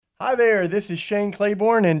Hi there, this is Shane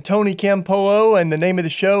Claiborne and Tony Campolo, and the name of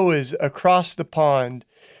the show is Across the Pond.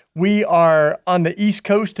 We are on the East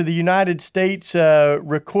Coast of the United States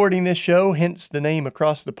recording this show, hence the name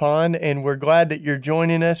Across the Pond, and we're glad that you're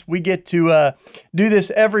joining us. We get to do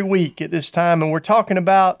this every week at this time, and we're talking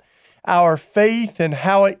about our faith and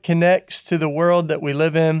how it connects to the world that we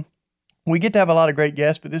live in. We get to have a lot of great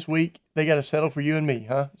guests, but this week they got to settle for you and me,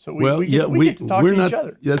 huh? So we get to talk to each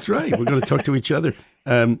other. That's right. We're going to talk to each other.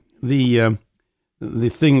 The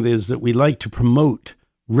thing is that we like to promote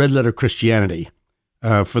Red Letter Christianity.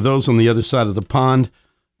 For those on the other side of the pond,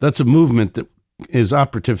 that's a movement that is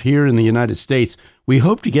operative here in the United States. We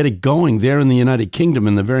hope to get it going there in the United Kingdom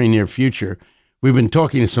in the very near future. We've been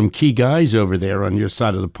talking to some key guys over there on your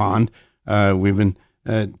side of the pond. We've been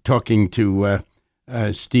talking to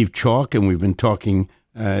Steve Chalk, and we've been talking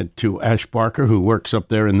to Ash Barker, who works up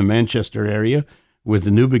there in the Manchester area with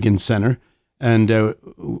the Newbegin Center. And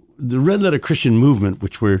the Red Letter Christian movement,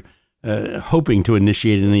 which we're hoping to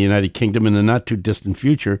initiate in the United Kingdom in the not-too-distant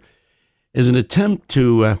future, is an attempt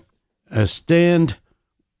to stand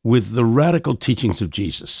with the radical teachings of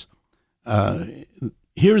Jesus.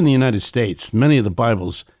 Here in the United States, many of the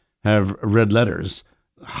Bibles have red letters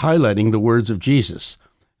highlighting the words of Jesus.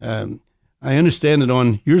 I understand that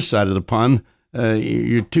on your side of the pond,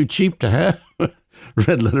 you're too cheap to have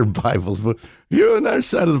red letter Bibles, but here on our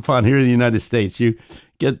side of the pond, here in the United States, you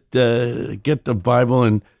get the Bible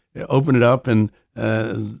and open it up, and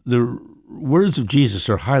the words of Jesus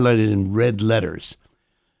are highlighted in red letters.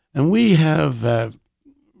 And we have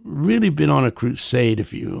really been on a crusade,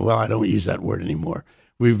 I don't use that word anymore.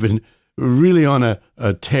 We've been really on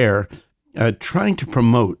a tear trying to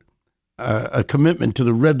promote a commitment to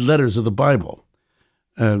the red letters of the Bible.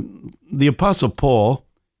 The Apostle Paul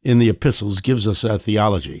in the epistles gives us our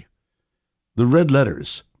theology. The red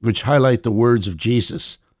letters, which highlight the words of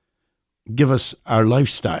Jesus, give us our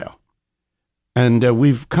lifestyle. And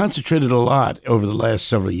we've concentrated a lot over the last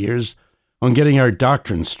several years on getting our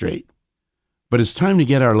doctrine straight. But it's time to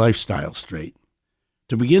get our lifestyle straight,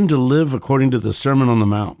 to begin to live according to the Sermon on the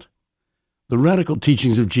Mount, the radical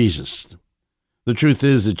teachings of Jesus. The truth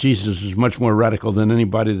is that Jesus is much more radical than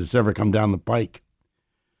anybody that's ever come down the pike.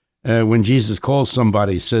 When Jesus calls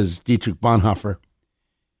somebody, says Dietrich Bonhoeffer,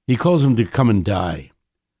 he calls them to come and die,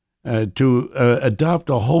 to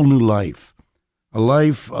adopt a whole new life, a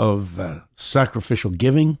life of sacrificial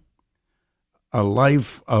giving, a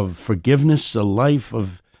life of forgiveness, a life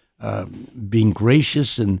of being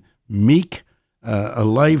gracious and meek, a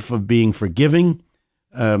life of being forgiving.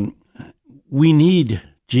 We need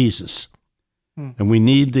Jesus, and we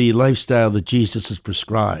need the lifestyle that Jesus has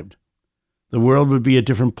prescribed. The world would be a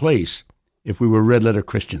different place if we were red letter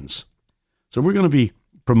Christians. So we're going to be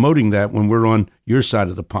promoting that when we're on your side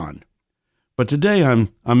of the pond. But today I'm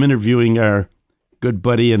interviewing our good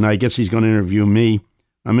buddy, and I guess he's going to interview me.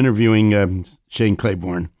 I'm interviewing Shane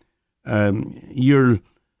Claiborne. You're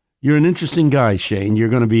an interesting guy, Shane. You're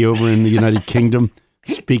going to be over in the United Kingdom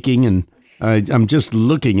speaking, and I'm just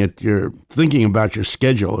thinking about your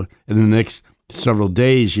schedule in the next several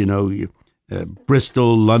days.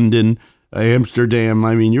 Bristol, London, Amsterdam.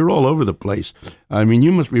 I mean, you're all over the place. I mean,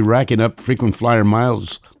 you must be racking up frequent flyer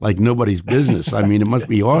miles like nobody's business. I mean, it must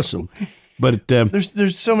be awesome. But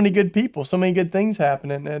there's so many good people, so many good things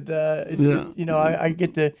happening, and I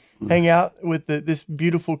get to hang out with this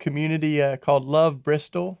beautiful community called Love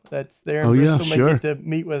Bristol. That's there in Bristol. Yeah, sure. I get to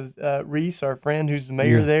meet with Reese, our friend who's the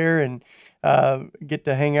mayor there, and get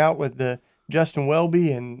to hang out with Justin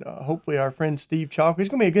Welby and hopefully our friend Steve Chalk. It's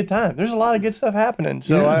going to be a good time. There's a lot of good stuff happening,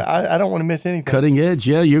 so I don't want to miss anything. Cutting edge,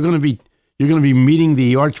 yeah. You're going to be meeting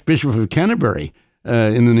the Archbishop of Canterbury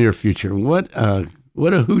in the near future. What a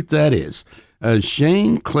hoot that is.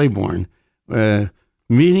 Shane Claiborne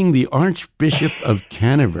meeting the Archbishop of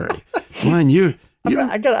Canterbury.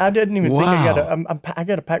 Man, I didn't even think I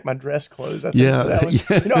got to pack my dress clothes. I think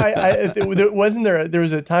wasn't there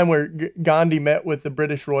was a time where Gandhi met with the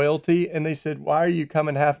British royalty, and they said, "Why are you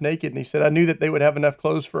coming half naked?" And he said, "I knew that they would have enough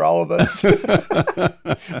clothes for all of us."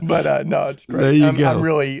 But no, it's great. There you go. I'm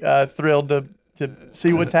really thrilled to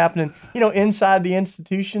see what's happening, inside the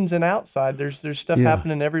institutions and outside. There's stuff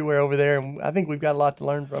happening everywhere over there, and I think we've got a lot to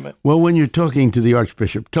learn from it. Well, when you're talking to the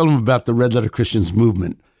Archbishop, tell him about the Red Letter Christians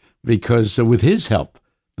movement, because with his help,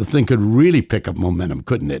 the thing could really pick up momentum,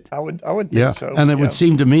 couldn't it? I would think so. And it would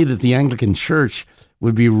seem to me that the Anglican Church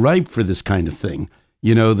would be ripe for this kind of thing.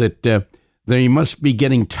 That they must be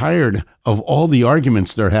getting tired of all the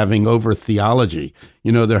arguments they're having over theology.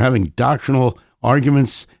 They're having doctrinal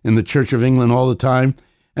arguments in the Church of England all the time.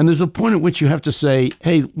 And there's a point at which you have to say,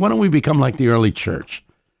 hey, why don't we become like the early church?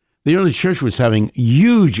 the early church was having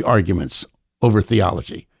huge arguments over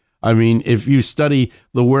theology. I mean, if you study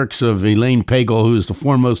the works of Elaine Pagel, who is the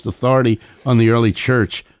foremost authority on the early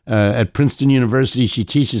church at Princeton University, she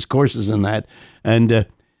teaches courses in that, and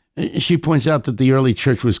she points out that the early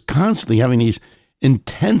church was constantly having these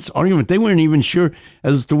intense arguments. They weren't even sure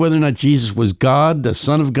as to whether or not Jesus was God, the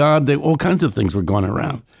Son of God. All kinds of things were going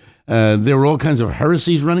around. There were all kinds of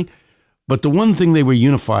heresies running. But the one thing they were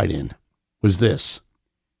unified in was this: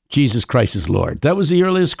 Jesus Christ is Lord. That was the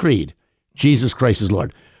earliest creed. Jesus Christ is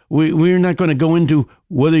Lord. We're not going to go into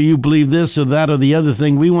whether you believe this or that or the other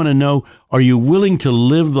thing. We want to know, are you willing to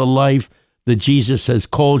live the life that Jesus has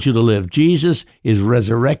called you to live? Jesus is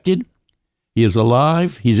resurrected. He is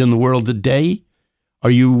alive. He's in the world today. Are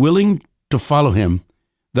you willing to follow him?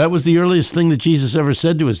 That was the earliest thing that Jesus ever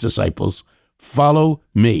said to his disciples: follow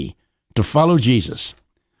me, to follow Jesus.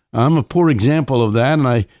 I'm a poor example of that,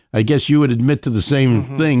 and I guess you would admit to the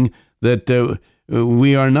same thing, that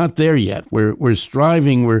we are not there yet. We're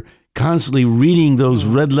striving. We're constantly reading those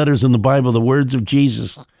red letters in the Bible, the words of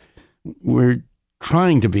Jesus. We're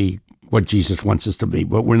trying to be what Jesus wants us to be,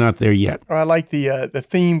 but we're not there yet. I like the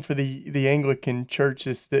theme for the Anglican Church,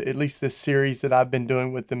 at least this series that I've been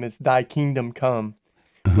doing with them, is "Thy Kingdom Come,"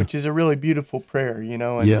 which is a really beautiful prayer,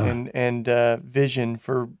 and vision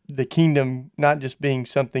for the kingdom not just being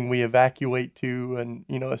something we evacuate to and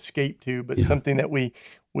escape to, but something that we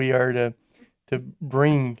are to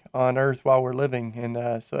bring on earth while we're living,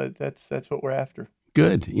 and so that's what we're after.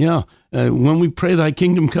 Good, yeah. When we pray "Thy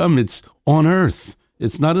Kingdom Come," it's on earth.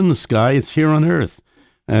 It's not in the sky. It's here on earth.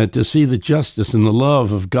 To see the justice and the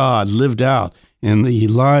love of God lived out in the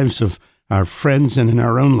lives of our friends and in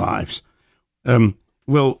our own lives.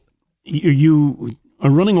 Well, you are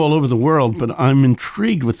running all over the world, but I'm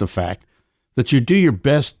intrigued with the fact that you do your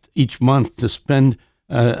best each month to spend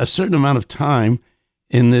a certain amount of time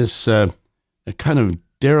in this kind of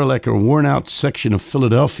derelict or worn-out section of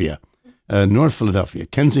Philadelphia, North Philadelphia,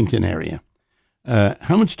 Kensington area.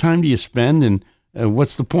 How much time do you spend, and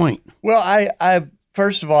what's the point? Well, I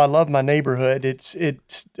first of all, I love my neighborhood.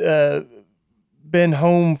 It's been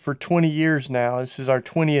home for 20 years now. This is our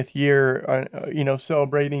 20th year,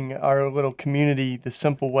 celebrating our little community, The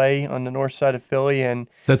Simple Way, on the north side of Philly. And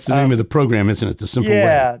that's the name of the program, isn't it? The Simple Way.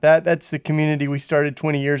 Yeah, that's the community we started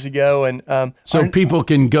 20 years ago. And so people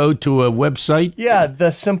can go to a website? Yeah,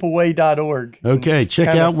 thesimpleway.org. Okay, check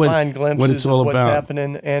out what it's all about. What's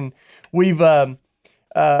happening. And we've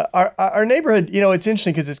our neighborhood, it's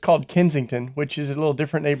interesting because it's called Kensington, which is a little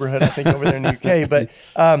different neighborhood, I think, over there in the UK. But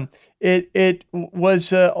it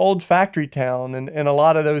was an old factory town, and a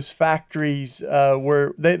lot of those factories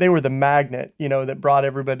were the magnet, that brought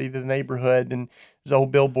everybody to the neighborhood. And there's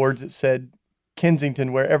old billboards that said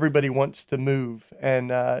Kensington, where everybody wants to move,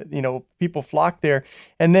 and people flock there.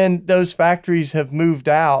 And then those factories have moved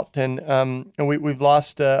out, and we've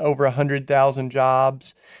lost over 100,000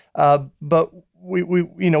 jobs, but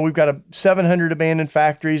we've got 700 abandoned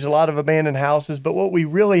factories, a lot of abandoned houses. But what we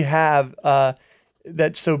really have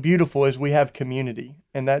that's so beautiful is we have community,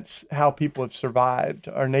 and that's how people have survived.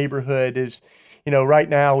 Our neighborhood is, right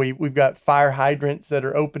now we've got fire hydrants that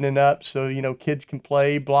are opening up so kids can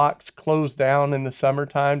play. Blocks closed down in the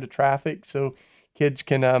summertime to traffic, so kids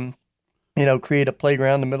can create a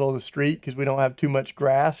playground in the middle of the street because we don't have too much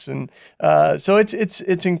grass. And so it's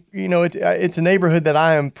a neighborhood that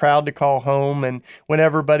I am proud to call home. And when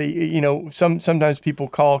everybody, sometimes people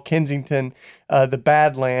call Kensington the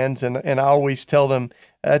Badlands, and I always tell them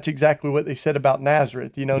that's exactly what they said about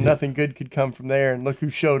Nazareth. Nothing good could come from there, and look who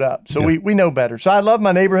showed up. So we know better. So I love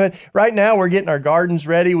my neighborhood. Right now we're getting our gardens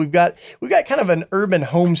ready. We've got kind of an urban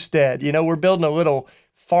homestead. We're building a little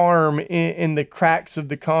farm in the cracks of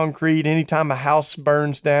the concrete. Anytime a house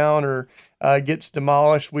burns down or gets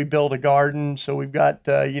demolished, we build a garden. So we've got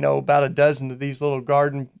about a dozen of these little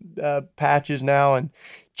garden patches now, and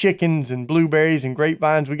chickens and blueberries and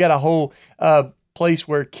grapevines. We got a whole place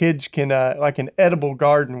where kids can like an edible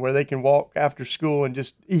garden where they can walk after school and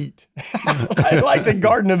just eat, like the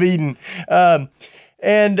Garden of Eden.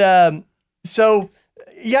 So.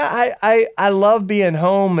 Yeah, I love being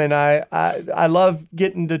home, and I love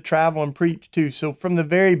getting to travel and preach too. So from the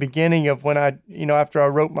very beginning of when after I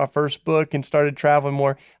wrote my first book and started traveling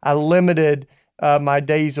more, I limited my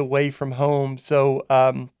days away from home. So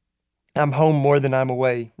I'm home more than I'm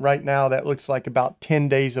away. Right now, that looks like about 10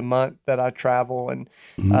 days a month that I travel, and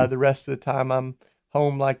the rest of the time I'm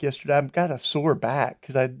home like yesterday. I've got a sore back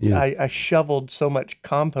because I shoveled so much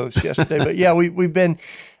compost yesterday. But yeah, we've been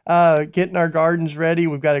getting our gardens ready.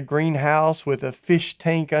 We've got a greenhouse with a fish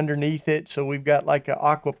tank underneath it. So we've got like an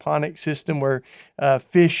aquaponic system where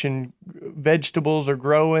fish and vegetables are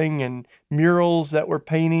growing, and murals that we're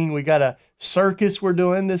painting. We got a circus we're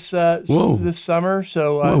doing this summer.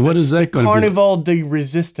 So what is that going to be? Carnival de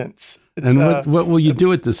Resistance. And what will you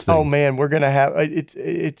do at this thing? Oh man, we're gonna have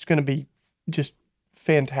it's gonna be just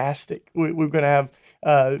fantastic. We're going to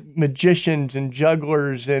have magicians and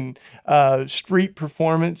jugglers and street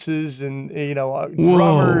performances and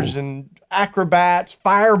drummers and acrobats,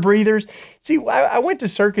 fire breathers. See, I went to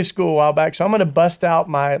circus school a while back, so I'm going to bust out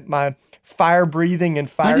my fire breathing and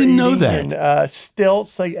fire eating and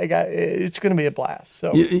stilts. It's going to be a blast.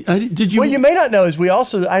 So did you? What you may not know is we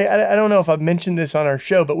also I don't know if I've mentioned this on our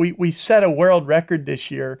show, but we set a world record this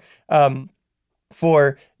year.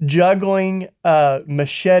 For juggling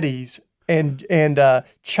machetes and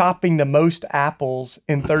chopping the most apples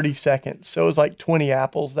in 30 seconds. So it was like 20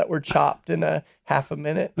 apples that were chopped in a half a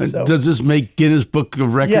minute. So, does this make Guinness Book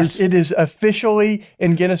of Records? Yes, it is officially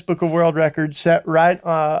in Guinness Book of World Records, set right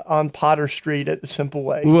on Potter Street at the Simple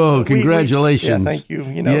Way. Whoa, congratulations. Thank you.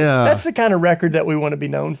 That's the kind of record that we want to be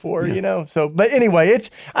known for, So, but anyway,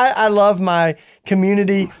 I love my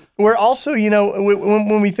community. We're also,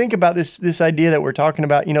 when we think about this idea that we're talking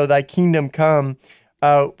about, thy kingdom come,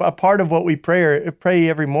 a part of what we pray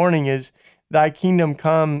every morning is thy kingdom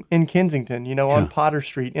come in Kensington, on Potter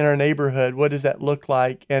Street, in our neighborhood. What does that look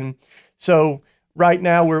like? And so right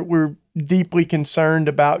now we're deeply concerned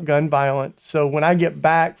about gun violence. So when I get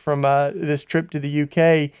back from this trip to the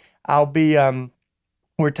UK, I'll be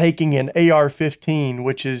we're taking an AR-15,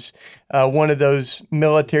 which is one of those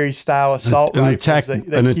military-style assault rifles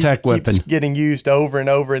that attack weapon keeps getting used over and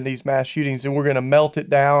over in these mass shootings, and we're going to melt it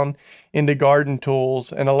down into garden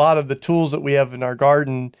tools. And a lot of the tools that we have in our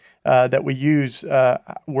garden that we use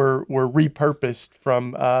were repurposed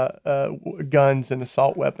from guns and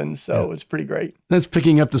assault weapons. So it's pretty great. That's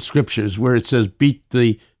picking up the scriptures where it says, "Beat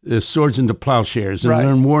the swords into plowshares and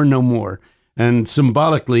learn war no more." And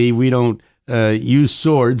symbolically, we don't use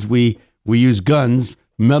swords, we use guns,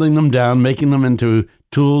 melting them down, making them into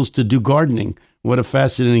tools to do gardening. What a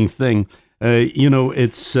fascinating thing.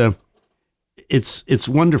 It's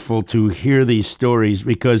wonderful to hear these stories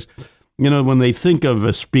because, when they think of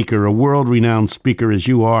a speaker, a world-renowned speaker as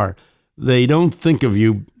you are, they don't think of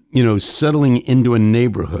you, settling into a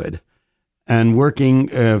neighborhood and working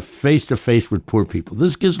face-to-face with poor people.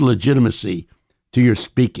 This gives legitimacy to your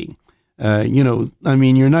speaking.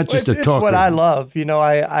 You're not just a talker. It's what I love.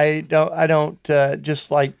 I don't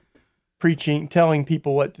just like preaching, telling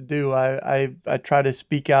people what to do. I try to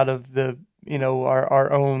speak out of the,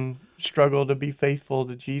 our own struggle to be faithful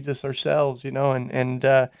to Jesus ourselves, and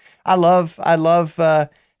I love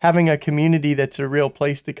having a community that's a real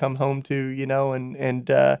place to come home to, and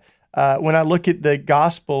when I look at the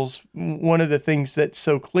Gospels, one of the things that's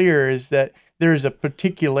so clear is that there's a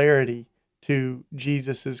particularity to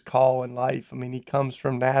Jesus's call in life. I mean, he comes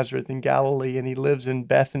from Nazareth in Galilee, and he lives in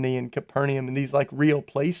Bethany and Capernaum, and these like real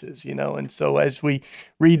places, And so as we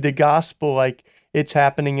read the gospel, like it's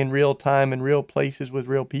happening in real time in real places with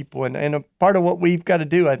real people, and a part of what we've got to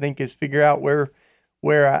do, I think, is figure out where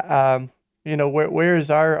is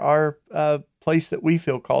our place that we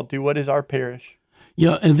feel called to. What is our parish?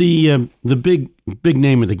 Yeah, and the big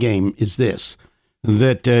name of the game is this: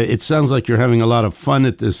 that it sounds like you're having a lot of fun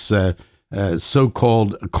at this.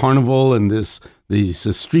 So-called carnival and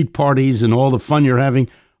these street parties and all the fun you're having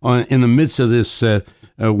in the midst of this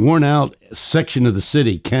worn-out section of the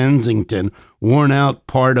city, Kensington, worn-out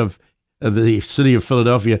part of the city of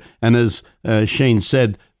Philadelphia. And as Shane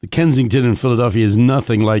said, the Kensington in Philadelphia is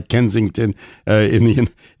nothing like Kensington in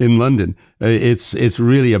London. It's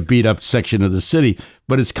really a beat-up section of the city,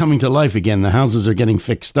 but it's coming to life again. The houses are getting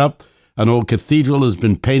fixed up. An old cathedral has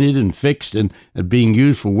been painted and fixed and being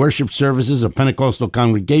used for worship services. A Pentecostal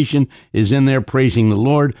congregation is in there praising the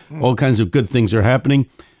Lord. All kinds of good things are happening.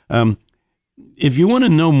 If you want to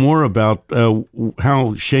know more about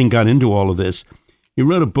how Shane got into all of this, he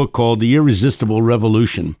wrote a book called The Irresistible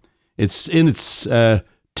Revolution. It's in its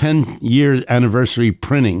 10-year anniversary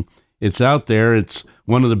printing. It's out there. It's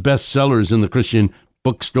one of the best sellers in the Christian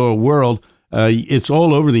bookstore world. It's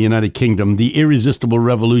all over the United Kingdom. The Irresistible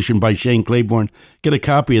Revolution by Shane Claiborne. Get a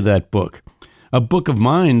copy of that book. A book of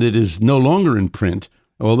mine that is no longer in print,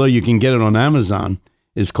 although you can get it on Amazon,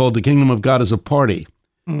 is called The Kingdom of God is a Party.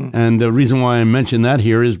 And the reason why I mention that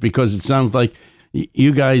here is because it sounds like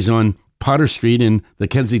you guys on Potter Street in the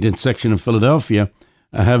Kensington section of Philadelphia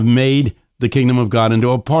have made the Kingdom of God into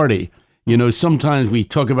a party. You know, sometimes we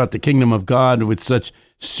talk about the kingdom of God with such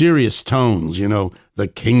serious tones, you know, the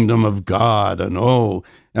kingdom of God. And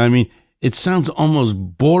I mean, it sounds almost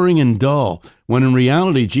boring and dull, when in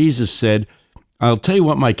reality, Jesus said, I'll tell you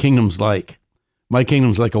what my kingdom's like. My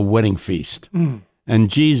kingdom's like a wedding feast. And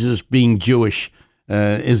Jesus, being Jewish,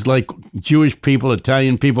 is like Jewish people,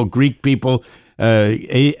 Italian people, Greek people,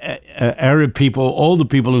 Arab people, all the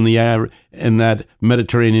people in that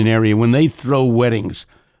Mediterranean area. When they throw weddings,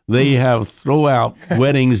 they throw out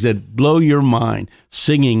weddings that blow your mind,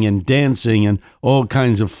 singing and dancing and all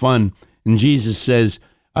kinds of fun. And Jesus says,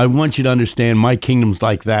 I want you to understand my kingdom's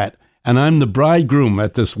like that. And I'm the bridegroom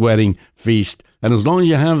at this wedding feast. And as long as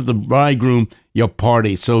you have the bridegroom, you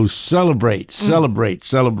party. So celebrate.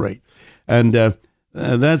 And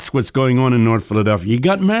that's what's going on in North Philadelphia. You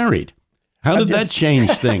got married. How did that change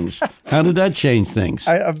things?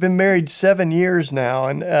 I've been married 7 years now,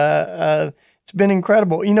 and it's been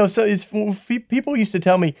incredible. You know, so people used to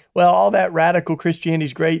tell me, well, all that radical Christianity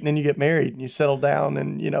is great, and then you get married and you settle down,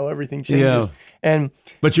 and you know everything changes. Yeah.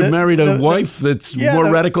 But you married a wife that's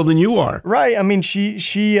more radical than you are, right? I mean, she's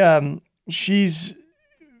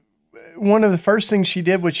one of the first things she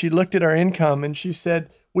did was she looked at our income and she said,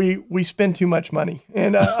 we spend too much money.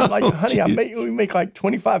 And I'm like, honey, we make like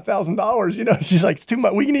 $25,000. You know, she's like, it's too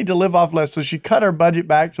much. We need to live off less. So she cut our budget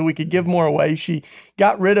back so we could give more away. She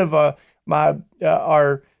got rid of our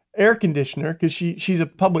air conditioner because she's a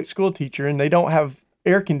public school teacher and they don't have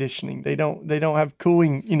air conditioning. They don't have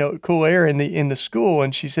cooling, cool air in the school.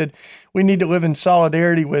 And she said, we need to live in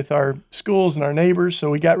solidarity with our schools and our neighbors. So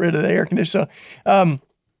we got rid of the air conditioner. So,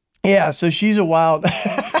 yeah, so she's a wild.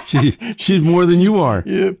 she's more than you are.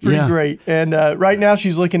 Yeah, pretty great. And right now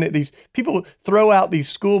she's looking at these people throw out these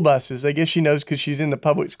school buses. I guess she knows because she's in the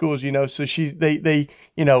public schools, So they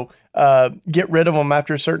get rid of them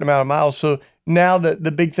after a certain amount of miles. So now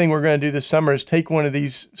the big thing we're going to do this summer is take one of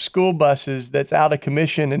these school buses that's out of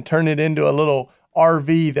commission and turn it into a little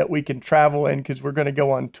RV that we can travel in because we're going to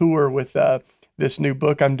go on tour with this new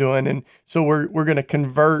book I'm doing. And so we're going to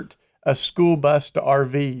convert a school bus to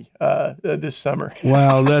RV this summer.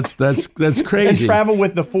 Wow, that's crazy. And travel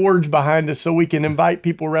with the forge behind us so we can invite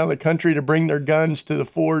people around the country to bring their guns to the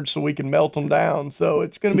forge so we can melt them down. So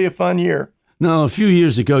it's going to be a fun year. Now, a few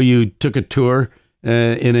years ago, you took a tour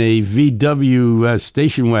in a VW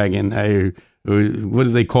station wagon. What do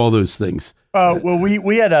they call those things? Well,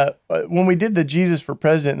 we had when we did the Jesus for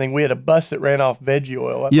President thing, we had a bus that ran off veggie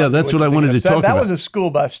oil. Yeah, that's what I wanted to talk about. That was a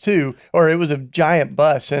school bus too, or it was a giant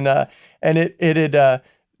bus, and it had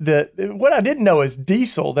what I didn't know is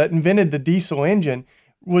Diesel, that invented the diesel engine,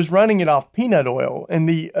 was running it off peanut oil, and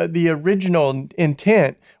the original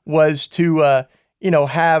intent was to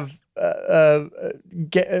have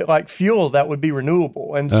get like fuel that would be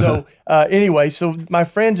renewable, and so anyway, so my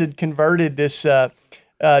friends had converted this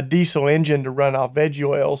diesel engine to run off veggie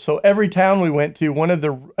oil. So every town we went to, one of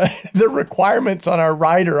the requirements on our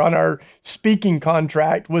rider, on our speaking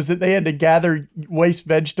contract, was that they had to gather waste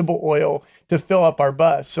vegetable oil to fill up our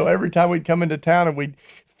bus. So every time we'd come into town and we'd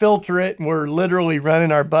filter it, and we're literally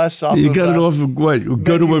running our bus off. You got it off of what?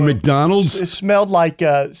 Go to a McDonald's? It smelled like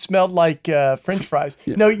French fries.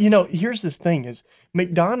 Yeah. No, here's this thing: is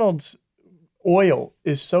McDonald's oil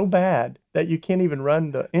is so bad that you can't even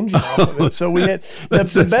run the engine off of it. So we had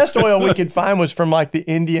the best oil we could find was from like the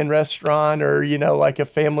Indian restaurant or, like a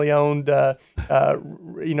family owned,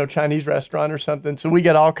 Chinese restaurant or something. So we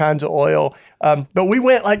got all kinds of oil. But we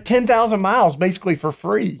went like 10,000 miles basically for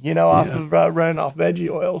free, off of running off veggie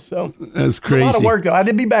oil. So that's crazy. It's a lot of work though. I had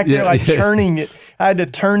to be back there churning it. I had to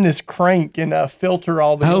turn this crank and filter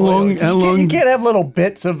all the oil. How long? You can't have little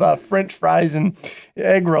bits of French fries and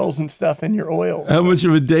egg rolls and stuff in your oil. How much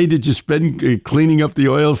of a day did you spend cleaning up the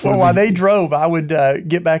oil? While they drove, I would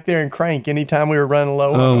get back there and crank anytime we were running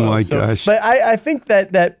low. Oh my gosh! But I think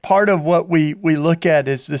that part of what we look at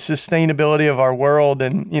is the sustainability of our world,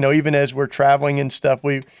 and even as we're traveling and stuff,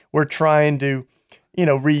 we're trying to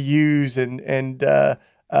reuse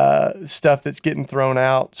and stuff that's getting thrown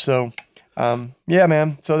out. So. Yeah,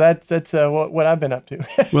 man. So that's what I've been up to.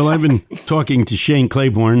 Well, I've been talking to Shane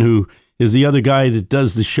Claiborne, who is the other guy that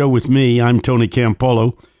does the show with me. I'm Tony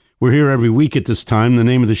Campolo. We're here every week at this time. The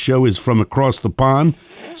name of the show is From Across the Pond,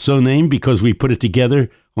 so named because we put it together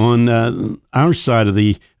on our side of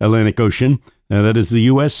the Atlantic Ocean. That is the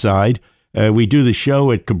U.S. side. We do the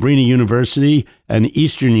show at Cabrini University and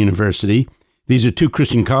Eastern University. These are two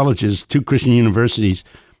Christian colleges, two Christian universities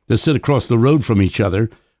that sit across the road from each other.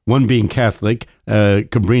 One being Catholic,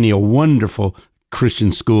 Cabrini, a wonderful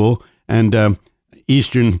Christian school, and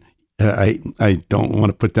Eastern I don't want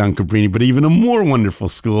to put down Cabrini, but even a more wonderful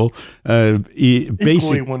school.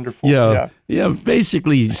 Equally wonderful. Yeah.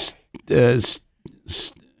 Basically,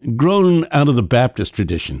 grown out of the Baptist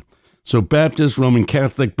tradition. So Baptist, Roman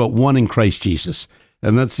Catholic, but one in Christ Jesus.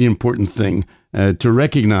 And that's the important thing, to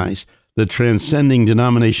recognize that transcending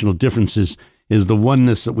denominational differences is the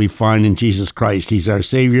oneness that we find in Jesus Christ. He's our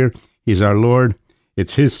Savior. He's our Lord.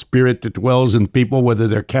 It's His Spirit that dwells in people, whether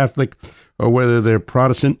they're Catholic or whether they're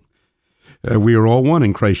Protestant. We are all one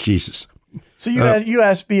in Christ Jesus. So you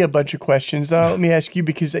asked me a bunch of questions. Let me ask you,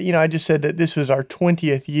 because I just said that this was our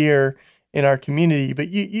 20th year in our community, but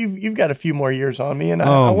you've got a few more years on me, and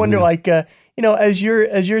I wonder, as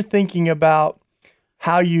you're thinking about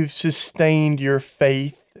how you've sustained your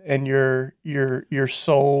faith and your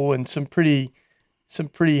soul, and some pretty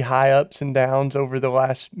high ups and downs over the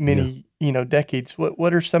last many decades.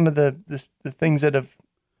 What are some of the things that have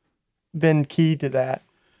been key to that?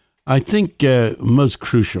 I think most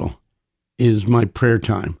crucial is my prayer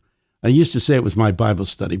time. I used to say it was my Bible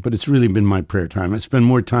study, but it's really been my prayer time. I spend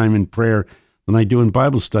more time in prayer than I do in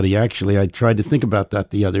Bible study, actually. I tried to think about that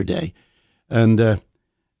the other day. And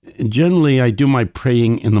generally, I do my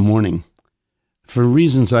praying in the morning for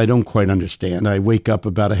reasons I don't quite understand. I wake up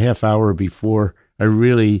about a half hour before I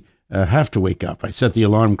really have to wake up. I set the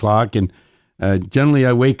alarm clock, and generally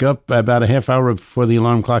I wake up about a half hour before the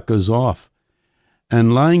alarm clock goes off.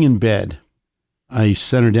 And lying in bed, I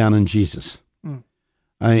center down on Jesus.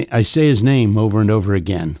 I say His name over and over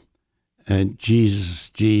again. Jesus,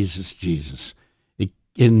 Jesus, Jesus. It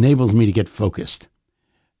enables me to get focused.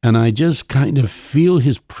 And I just kind of feel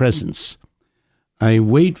His presence. I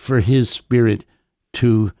wait for His Spirit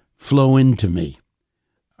to flow into me.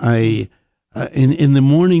 In the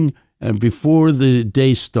morning, before the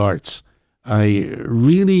day starts, I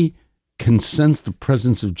really can sense the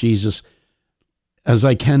presence of Jesus as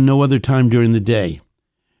I can no other time during the day.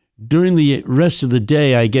 During the rest of the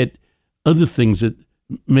day, I get other things that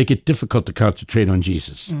make it difficult to concentrate on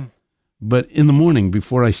Jesus. But in the morning,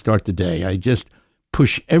 before I start the day, I just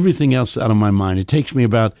push everything else out of my mind. It takes me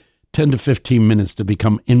about 10 to 15 minutes to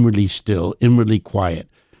become inwardly still, inwardly quiet.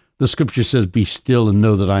 The scripture says, be still and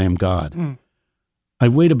know that I am God. I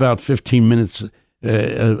wait about 15 minutes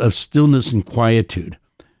of stillness and quietude.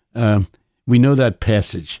 We know that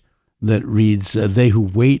passage that reads, they who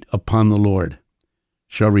wait upon the Lord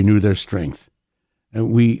shall renew their strength.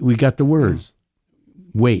 We got the words,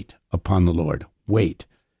 wait upon the Lord, wait.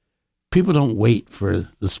 People don't wait for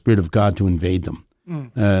the Spirit of God to invade them.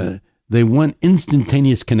 They want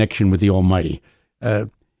instantaneous connection with the Almighty.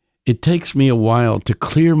 It takes me a while to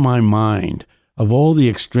clear my mind of all the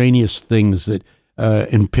extraneous things that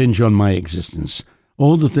impinge on my existence,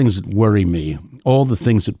 all the things that worry me, all the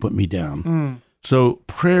things that put me down. So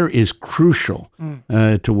prayer is crucial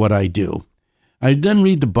to what I do. I then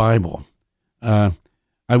read the Bible. I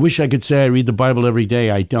wish I could say I read the Bible every day.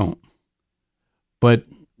 I don't. But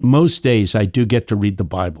most days I do get to read the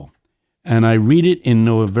Bible. And I read it in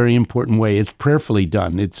a very important way. It's prayerfully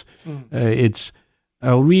done.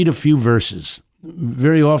 I'll read a few verses,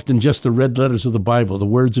 very often just the red letters of the Bible, the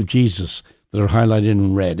words of Jesus that are highlighted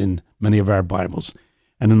in red in many of our Bibles.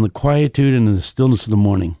 And in the quietude and in the stillness of the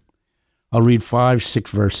morning, I'll read 5, 6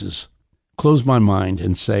 verses, close my mind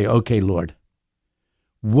and say, okay, Lord,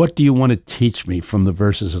 what do you want to teach me from the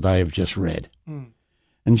verses that I have just read?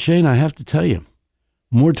 And Shane, I have to tell you,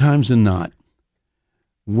 more times than not,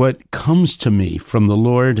 what comes to me from the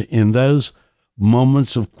Lord in those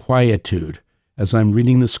moments of quietude as I'm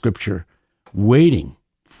reading the scripture, waiting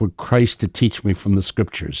for Christ to teach me from the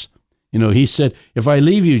scriptures. He said, if I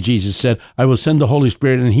leave you, Jesus said, I will send the Holy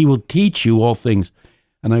Spirit and He will teach you all things.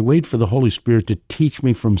 And I wait for the Holy Spirit to teach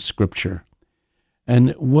me from scripture.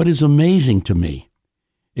 And what is amazing to me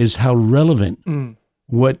is how relevant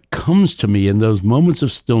what comes to me in those moments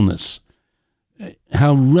of stillness,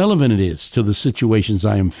 how relevant it is to the situations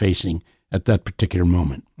I am facing at that particular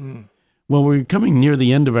moment. Well, we're coming near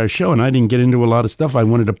the end of our show, and I didn't get into a lot of stuff. I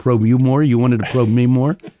wanted to probe you more. You wanted to probe me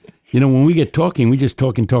more. When we get talking, we just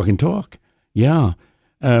talk and talk and talk. Yeah.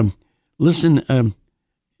 Listen,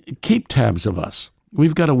 keep tabs of us.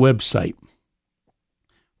 We've got a website,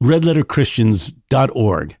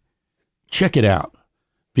 redletterchristians.org. Check it out,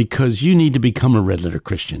 because you need to become a Red Letter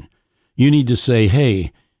Christian. You need to say,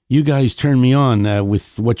 hey, you guys turn me on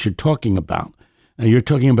with what you're talking about. You're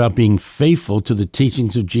talking about being faithful to the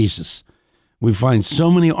teachings of Jesus. We find so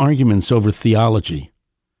many arguments over theology.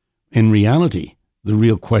 In reality, the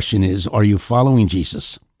real question is, are you following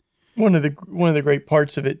Jesus? One of the great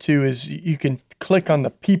parts of it, too, is you can click on the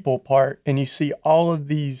people part, and you see all of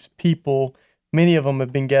these people. Many of them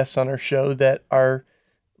have been guests on our show that are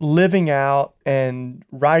living out and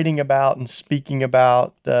writing about and speaking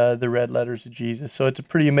about the red letters of Jesus. So it's a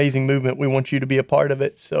pretty amazing movement. We want you to be a part of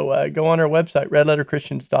it. So go on our website,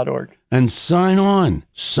 redletterchristians.org. And sign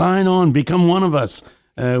on, become one of us.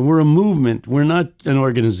 We're a movement. We're not an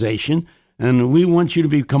organization. And we want you to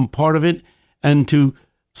become part of it and to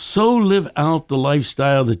so live out the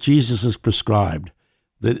lifestyle that Jesus has prescribed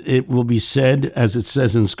that it will be said, as it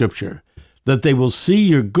says in Scripture, that they will see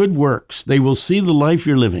your good works, they will see the life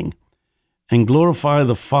you're living, and glorify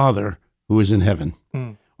the Father who is in heaven.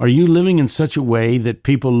 Are you living in such a way that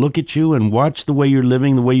people look at you and watch the way you're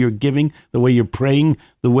living, the way you're giving, the way you're praying,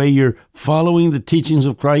 the way you're following the teachings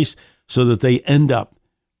of Christ, so that they end up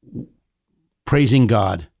praising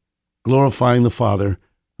God, glorifying the Father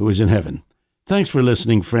who is in heaven? Thanks for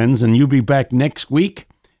listening, friends, and you'll be back next week,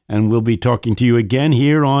 and we'll be talking to you again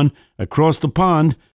here on Across the Pond